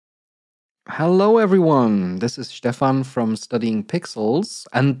Hello, everyone. This is Stefan from Studying Pixels,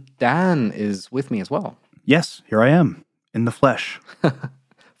 and Dan is with me as well. Yes, here I am, in the flesh.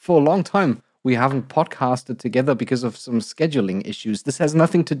 For a long time, we haven't podcasted together because of some scheduling issues. This has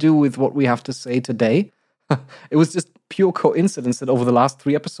nothing to do with what we have to say today. It was just pure coincidence that over the last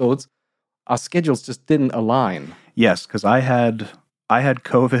 3 episodes, our schedules just didn't align. Yes, because I had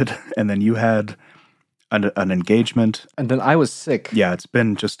COVID, and then you had an engagement. And then I was sick. Yeah, it's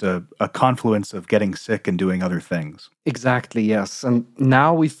been just a confluence of getting sick and doing other things. Exactly, yes. And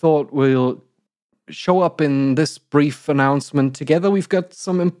now we thought we'll show up in this brief announcement together. We've got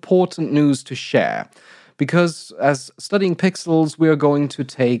some important news to share. Because as Studying Pixels, we are going to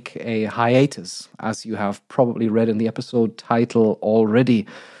take a hiatus, as you have probably read in the episode title already.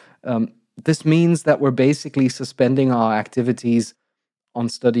 This means that we're basically suspending our activities on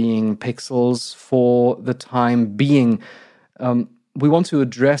Studying Pixels for the time being. We want to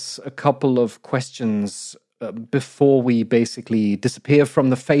address a couple of questions before we basically disappear from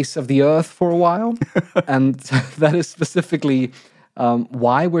the face of the earth for a while. And that is specifically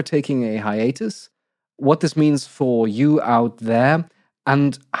why we're taking a hiatus, what this means for you out there,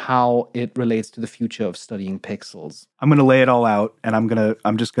 and how it relates to the future of Studying Pixels. I'm going to lay it all out, and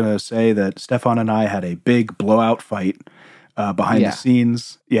I'm just going to say that Stefan and I had a big blowout fight behind the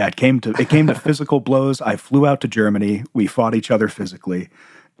scenes. Yeah, it came to physical blows. I flew out to Germany. We fought each other physically.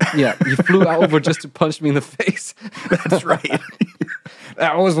 Yeah, you flew over just to punch me in the face. That's right.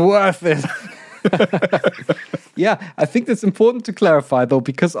 That was worth it. Yeah, I think that's important to clarify, though,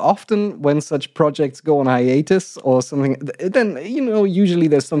 because often when such projects go on hiatus or something, then, usually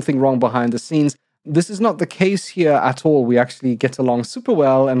there's something wrong behind the scenes. This is not the case here at all. We actually get along super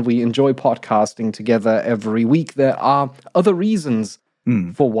well and we enjoy podcasting together every week. There are other reasons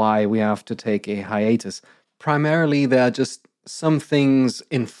for why we have to take a hiatus. Primarily, there are just some things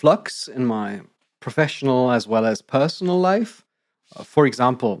in flux in my professional as well as personal life. For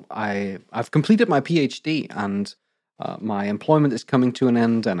example, I've completed my PhD and my employment is coming to an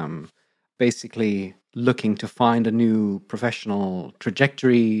end, and I'm basically looking to find a new professional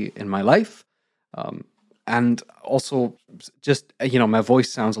trajectory in my life. And also just, my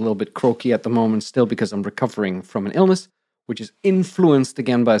voice sounds a little bit croaky at the moment still because I'm recovering from an illness, which is influenced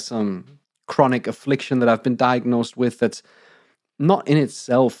again by some chronic affliction that I've been diagnosed with that's not in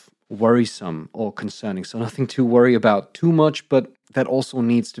itself worrisome or concerning. So nothing to worry about too much, but that also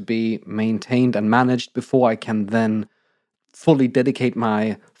needs to be maintained and managed before I can then fully dedicate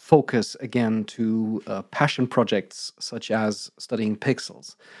my focus again to passion projects such as Studying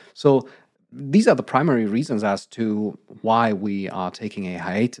Pixels. So these are the primary reasons as to why we are taking a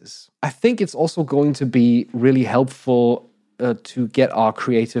hiatus. I think it's also going to be really helpful to get our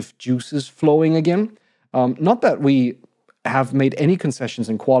creative juices flowing again. Not that we have made any concessions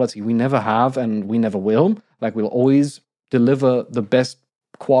in quality. We never have, and we never will. Like, we'll always deliver the best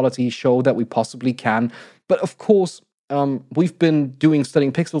quality show that we possibly can. But of course, we've been doing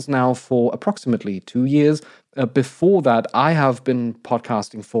Studying Pixels now for approximately 2 years. Before that, I have been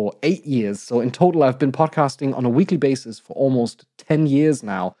podcasting for 8 years. So in total, I've been podcasting on a weekly basis for almost 10 years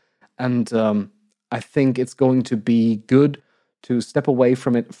now. And I think it's going to be good to step away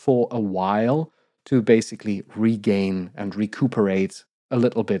from it for a while to basically regain and recuperate a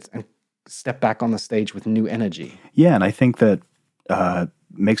little bit and step back on the stage with new energy. Yeah, and I think that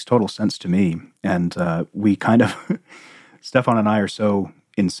makes total sense to me. And we kind of, Stefan and I are so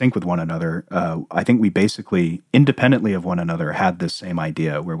in sync with one another. I think we basically, independently of one another, had this same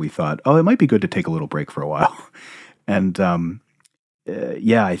idea where we thought, it might be good to take a little break for a while. And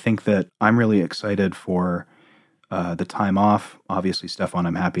I think that I'm really excited for the time off. Obviously, Stefan,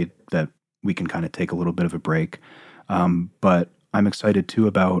 I'm happy that we can kind of take a little bit of a break. But I'm excited too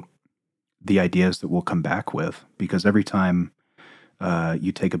about the ideas that we'll come back with, because every time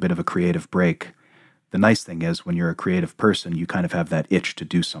you take a bit of a creative break, the nice thing is when you're a creative person, you kind of have that itch to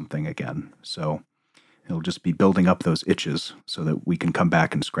do something again. So it'll just be building up those itches so that we can come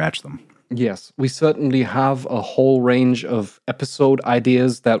back and scratch them. Yes, we certainly have a whole range of episode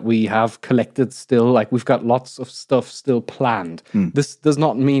ideas that we have collected still. Like, we've got lots of stuff still planned. This does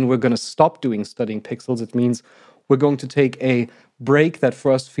not mean we're going to stop doing Studying Pixels. It means we're going to take a break that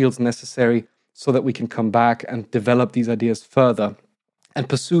first feels necessary so that we can come back and develop these ideas further and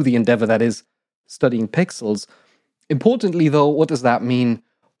pursue the endeavor that is Studying Pixels. Importantly, though, what does that mean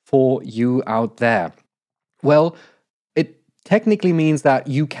for you out there? Well, it technically means that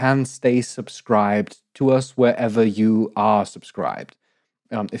you can stay subscribed to us wherever you are subscribed.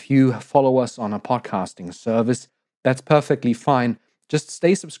 If you follow us on a podcasting service, that's perfectly fine. Just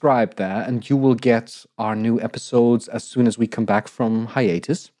stay subscribed there and you will get our new episodes as soon as we come back from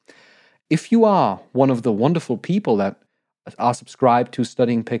hiatus. If you are one of the wonderful people that are subscribed to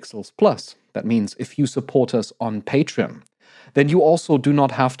Studying Pixels Plus, that means if you support us on Patreon, then you also do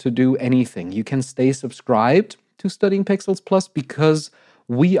not have to do anything. You can stay subscribed to Studying Pixels Plus because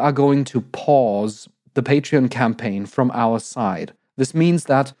we are going to pause the Patreon campaign from our side. This means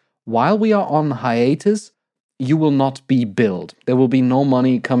that while we are on hiatus, you will not be billed. There will be no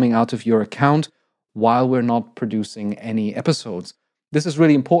money coming out of your account while we're not producing any episodes. This is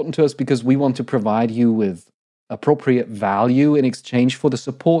really important to us because we want to provide you with appropriate value in exchange for the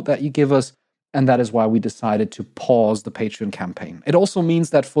support that you give us, and that is why we decided to pause the Patreon campaign. It also means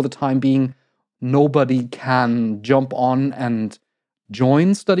that for the time being, nobody can jump on and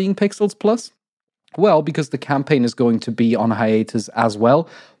join Studying Pixels Plus. Well, because the campaign is going to be on hiatus as well,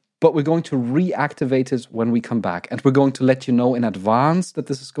 but we're going to reactivate it when we come back. And we're going to let you know in advance that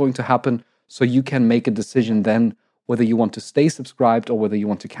this is going to happen so you can make a decision then whether you want to stay subscribed or whether you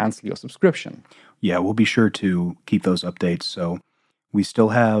want to cancel your subscription. Yeah, we'll be sure to keep those updates. So we still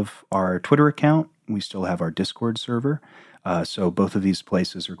have our Twitter account. We still have our Discord server. So both of these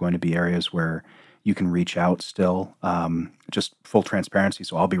places are going to be areas where you can reach out still. Just full transparency.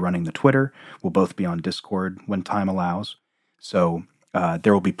 So I'll be running the Twitter. We'll both be on Discord when time allows. So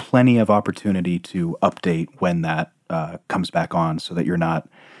there will be plenty of opportunity to update when that comes back on so that you're not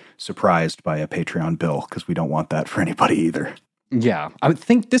surprised by a Patreon bill, because we don't want that for anybody either. Yeah, I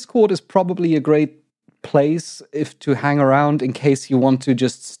think Discord is probably a great place to hang around in case you want to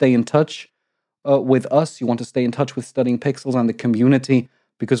just stay in touch with us. You want to stay in touch with Studying Pixels and the community,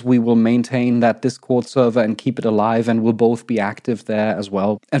 because we will maintain that Discord server and keep it alive, and we'll both be active there as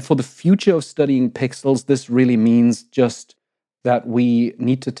well. And for the future of Studying Pixels, this really means just that we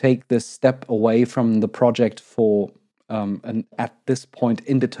need to take this step away from the project for an, at this point,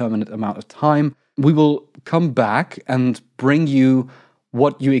 indeterminate amount of time. We will come back and bring you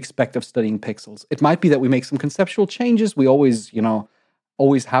what you expect of Studying Pixels. It might be that we make some conceptual changes. We always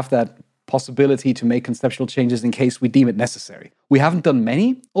have that possibility to make conceptual changes in case we deem it necessary. We haven't done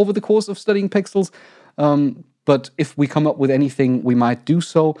many over the course of Studying Pixels, but if we come up with anything, we might do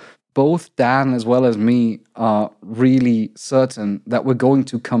so. Both Dan as well as me are really certain that we're going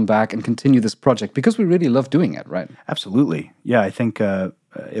to come back and continue this project because we really love doing it, right? Absolutely. Yeah, I think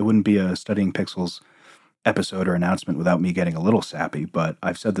it wouldn't be a Studying Pixels episode or announcement without me getting a little sappy, but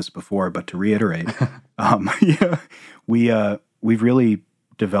I've said this before, but to reiterate, we've really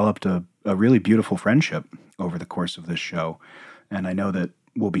developed a really beautiful friendship over the course of this show. And I know that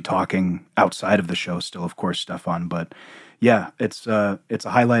we'll be talking outside of the show still, of course, Stefan, but yeah, it's a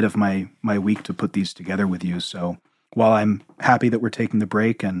highlight of my week to put these together with you. So while I'm happy that we're taking the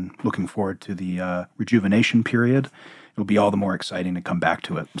break and looking forward to the rejuvenation period, it'll be all the more exciting to come back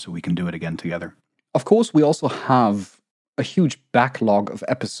to it so we can do it again together. Of course, we also have a huge backlog of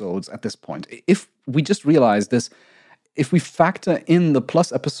episodes at this point. If we just realize this, if we factor in the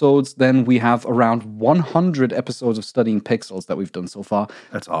Plus episodes, then we have around 100 episodes of Studying Pixels that we've done so far.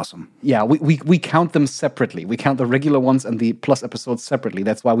 That's awesome. Yeah, we count them separately. We count the regular ones and the Plus episodes separately.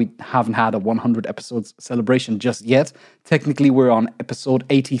 That's why we haven't had a 100 episodes celebration just yet. Technically, we're on episode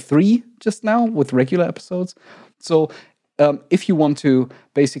 83 just now with regular episodes. So if you want to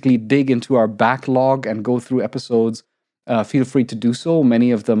basically dig into our backlog and go through episodes, feel free to do so.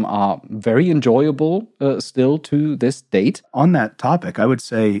 Many of them are very enjoyable still to this date. On that topic, I would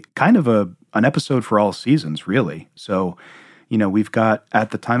say kind of an episode for all seasons, really. So, we've got,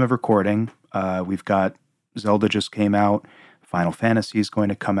 at the time of recording, we've got Zelda just came out, Final Fantasy is going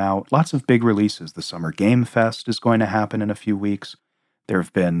to come out, lots of big releases. The Summer Game Fest is going to happen in a few weeks. There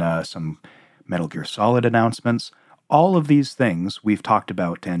have been some Metal Gear Solid announcements. All of these things we've talked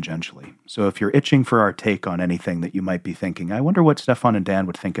about tangentially. So if you're itching for our take on anything that you might be thinking, I wonder what Stefan and Dan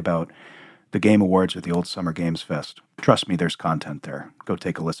would think about the Game Awards or the old Summer Games Fest. Trust me, there's content there. Go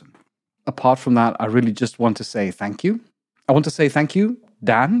take a listen. Apart from that, I really just want to say thank you. I want to say thank you,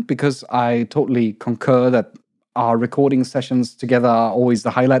 Dan, because I totally concur that our recording sessions together are always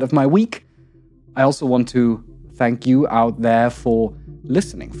the highlight of my week. I also want to thank you out there for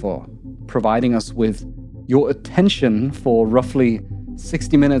listening, for providing us with your attention for roughly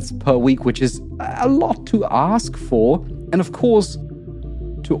 60 minutes per week, which is a lot to ask for. And of course,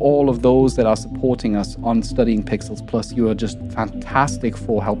 to all of those that are supporting us on Studying Pixels Plus, you are just fantastic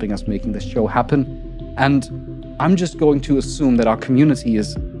for helping us making this show happen. And I'm just going to assume that our community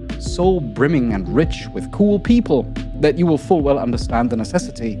is so brimming and rich with cool people that you will full well understand the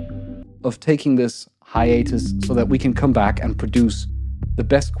necessity of taking this hiatus so that we can come back and produce the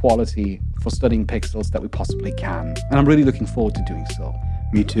best quality for Studying Pixels that we possibly can. And I'm really looking forward to doing so.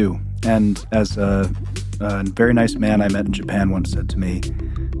 Me too. And as a very nice man I met in Japan once said to me,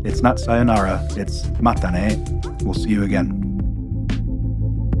 it's not sayonara, it's matane. We'll see you again.